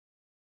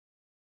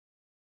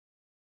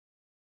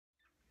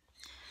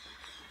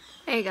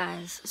Hey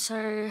guys,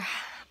 so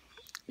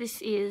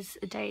this is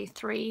day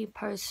 3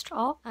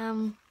 post-op.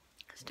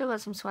 Still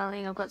got some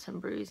swelling, I've got some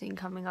bruising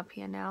coming up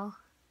here now.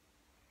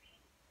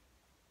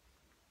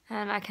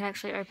 And I can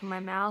actually open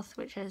my mouth,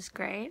 which is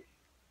great.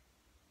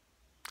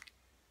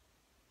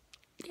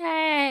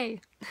 Yay!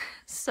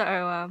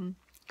 So,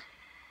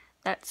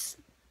 that's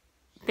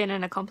been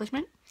an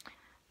accomplishment.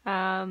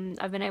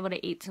 I've been able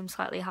to eat some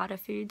slightly harder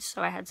foods,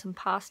 so I had some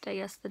pasta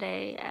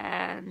yesterday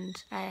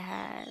and I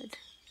had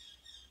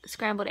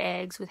scrambled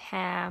eggs with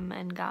ham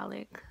and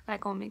garlic,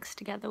 like all mixed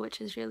together, which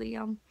is really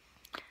yum.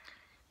 I'm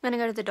gonna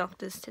go to the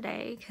doctor's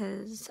today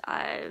because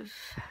I'm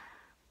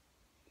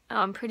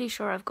pretty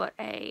sure I've got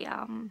a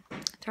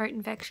throat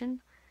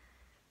infection.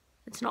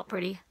 It's not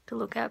pretty to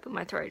look at, but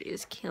my throat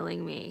is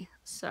killing me.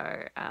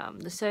 So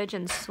the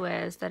surgeon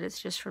swears that it's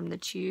just from the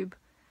tube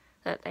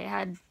that they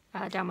had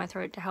down my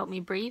throat to help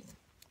me breathe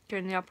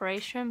during the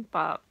operation,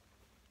 but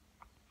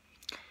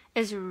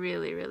it's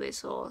really, really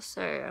sore.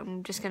 So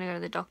I'm just gonna go to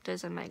the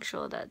doctor's and make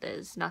sure that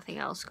there's nothing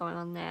else going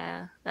on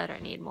there, that I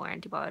don't need more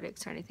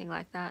antibiotics or anything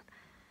like that.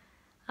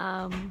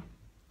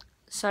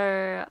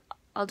 So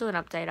I'll do an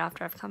update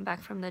after I've come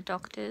back from the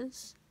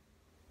doctor's.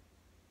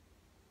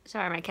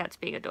 Sorry, my cat's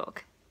being a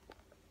dog.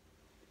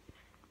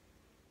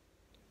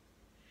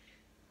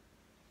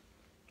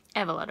 I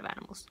have a lot of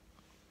animals.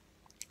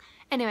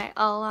 Anyway,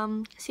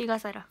 I'll see you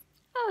guys later.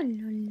 Oh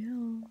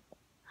no.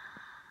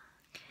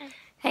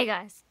 Hey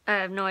guys, I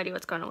have no idea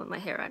what's going on with my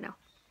hair right now.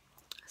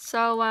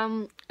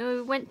 So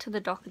we went to the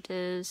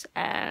doctor's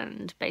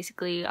and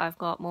basically I've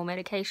got more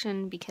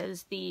medication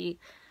because the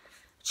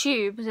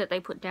tube that they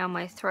put down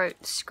my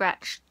throat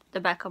scratched the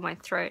back of my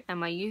throat and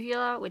my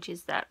uvula, which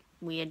is that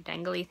weird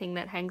dangly thing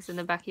that hangs in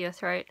the back of your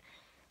throat.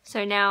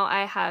 So now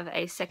I have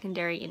a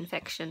secondary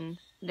infection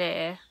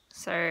there.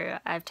 So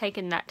I've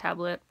taken that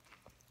tablet,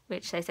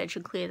 which they said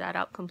should clear that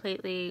up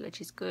completely,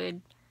 which is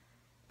good.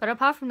 But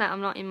apart from that,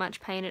 I'm not in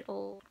much pain at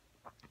all.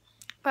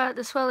 But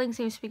the swelling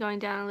seems to be going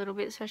down a little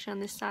bit, especially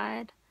on this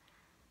side.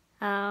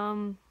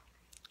 So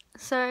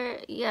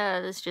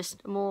yeah, there's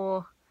just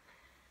more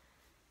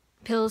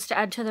pills to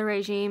add to the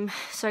regime.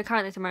 So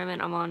currently at the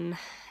moment I'm on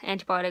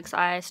antibiotics.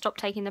 I stopped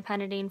taking the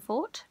Panadeine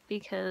Forte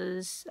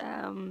because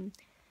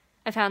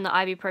I found that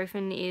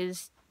ibuprofen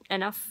is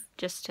enough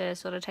just to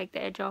sort of take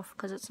the edge off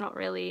because it's not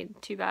really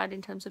too bad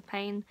in terms of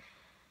pain.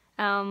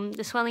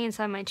 The swelling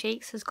inside my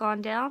cheeks has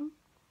gone down,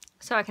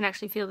 so I can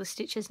actually feel the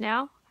stitches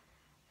now,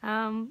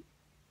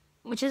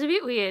 which is a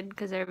bit weird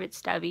because they're a bit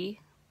stabby,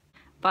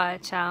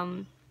 but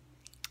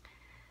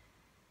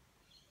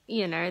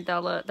you know,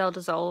 they'll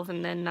dissolve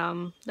and then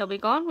they'll be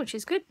gone, which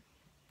is good.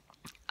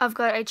 I've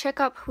got a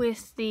checkup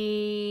with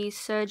the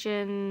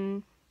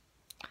surgeon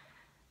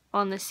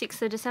on the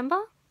 6th of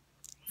December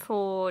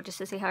for just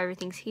to see how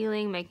everything's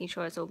healing, making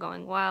sure it's all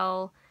going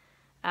well,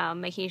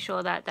 making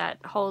sure that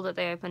that hole that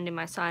they opened in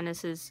my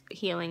sinus is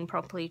healing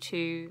properly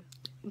too.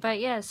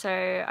 But yeah,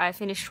 so I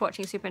finished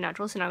watching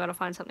Supernatural, so now I've got to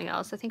find something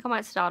else. I think I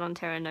might start on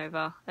Terra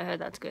Nova. I heard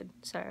that's good,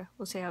 so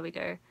we'll see how we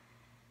go.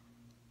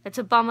 It's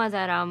a bummer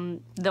that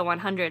the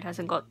 100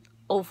 hasn't got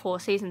all 4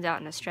 seasons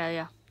out in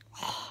Australia.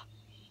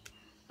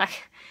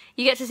 Like,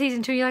 you get to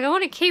season 2, you're like, I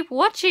want to keep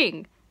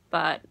watching,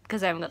 but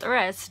because I haven't got the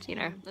rest, you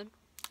know. I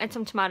had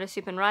some tomato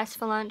soup and rice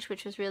for lunch,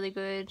 which was really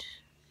good,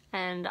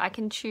 and I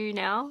can chew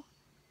now,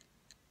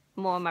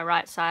 more on my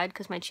right side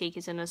because my cheek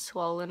isn't as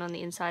swollen on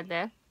the inside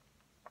there.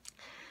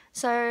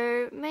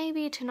 So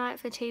maybe tonight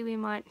for tea we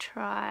might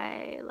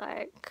try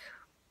like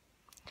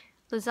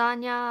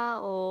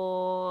lasagna,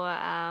 or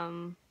I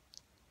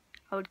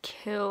would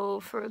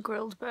kill for a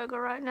grilled burger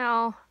right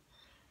now.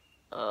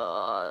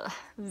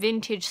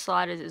 Vintage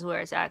Sliders is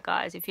where it's at,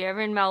 guys. If you're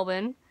ever in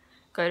Melbourne,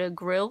 go to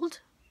Grilled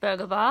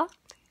Burger Bar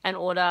and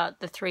order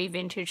the 3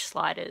 vintage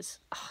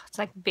sliders. It's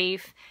like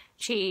beef,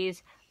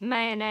 cheese,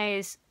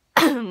 mayonnaise,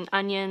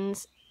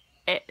 onions.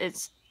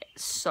 It's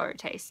so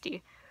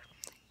tasty.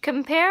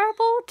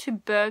 Comparable to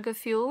Burger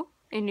Fuel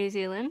in New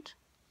Zealand.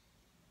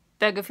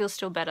 Burger Fuel's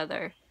still better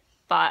though.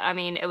 But I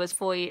mean, it's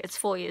 4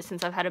 years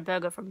since I've had a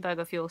burger from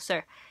Burger Fuel,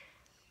 so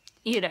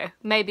you know,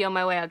 maybe on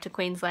my way up to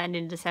Queensland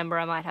in December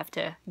I might have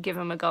to give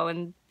them a go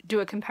and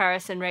do a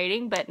comparison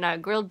rating. But no,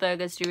 Grilled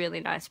Burgers do really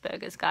nice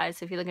burgers,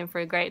 guys. If you're looking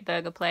for a great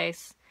burger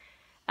place,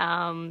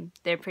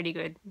 they're pretty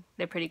good.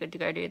 They're pretty good to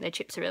go to. Their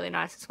chips are really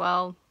nice as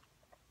well.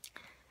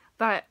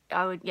 But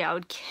I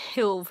would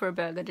kill for a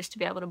burger. Just to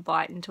be able to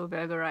bite into a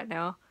burger right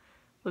now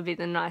would be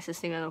the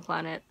nicest thing on the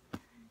planet.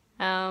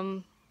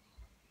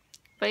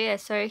 But yeah,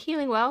 so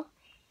healing well.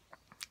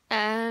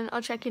 And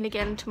I'll check in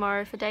again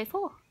tomorrow for day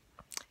 4.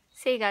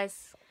 See you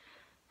guys.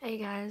 Hey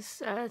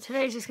guys,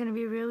 today's just going to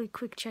be a really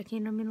quick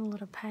check-in. I'm in a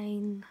lot of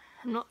pain.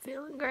 I'm not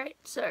feeling great,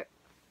 so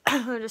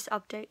I'll just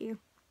update you.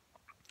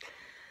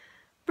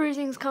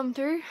 Bruising's come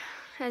through.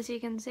 As you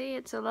can see,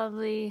 it's a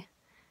lovely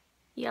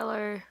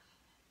yellow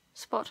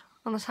spot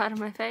on the side of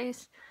my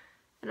face.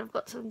 And I've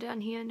got some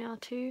down here now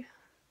too.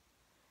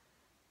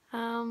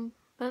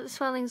 But the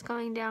swelling's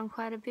going down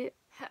quite a bit.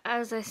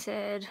 As I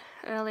said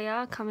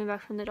earlier, coming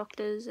back from the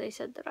doctors, they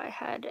said that I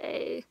had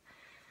a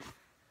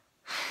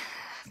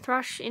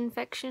thrush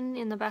infection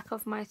in the back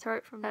of my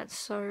throat from that's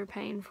so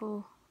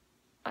painful.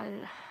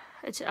 I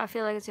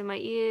feel like it's in my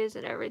ears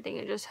and everything.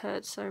 It just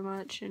hurts so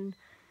much, and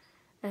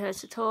it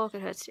hurts to talk,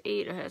 it hurts to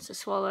eat, it hurts to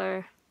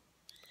swallow.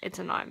 It's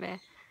a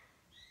nightmare.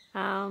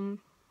 Can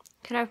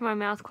open my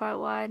mouth quite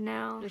wide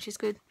now, which is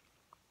good.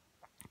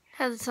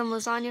 Had some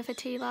lasagna for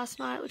tea last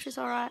night, which is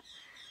alright.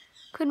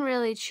 Couldn't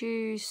really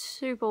chew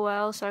super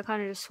well, so I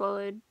kind of just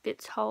swallowed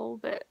bits whole,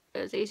 but it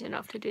was easy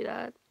enough to do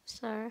that.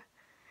 So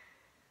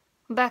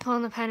I'm back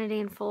on the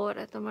Panadeine Fort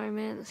at the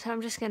moment, so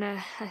I'm just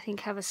gonna, I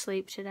think, have a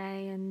sleep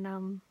today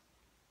and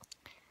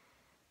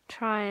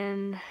try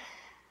and,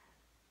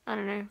 I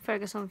don't know,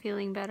 focus on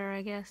feeling better,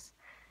 I guess.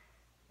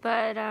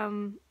 But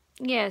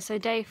yeah, so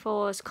day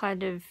 4 is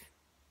kind of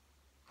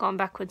gone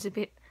backwards a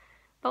bit,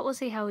 but we'll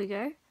see how we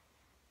go.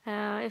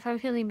 If I'm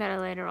feeling better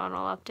later on,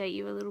 I'll update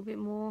you a little bit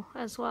more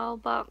as well,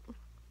 but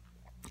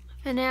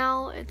for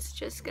now it's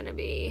just gonna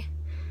be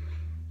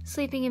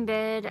sleeping in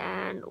bed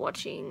and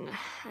watching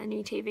a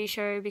new TV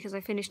show because I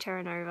finished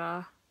Terra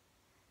Nova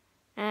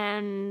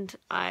and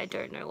I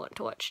don't know what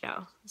to watch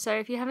now. So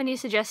if you have any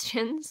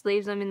suggestions,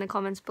 leave them in the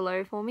comments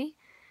below for me,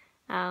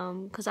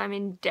 because I'm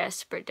in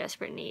desperate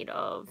need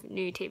of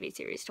new TV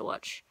series to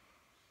watch.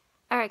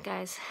 Alright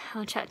guys,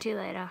 I'll chat to you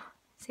later.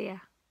 See ya.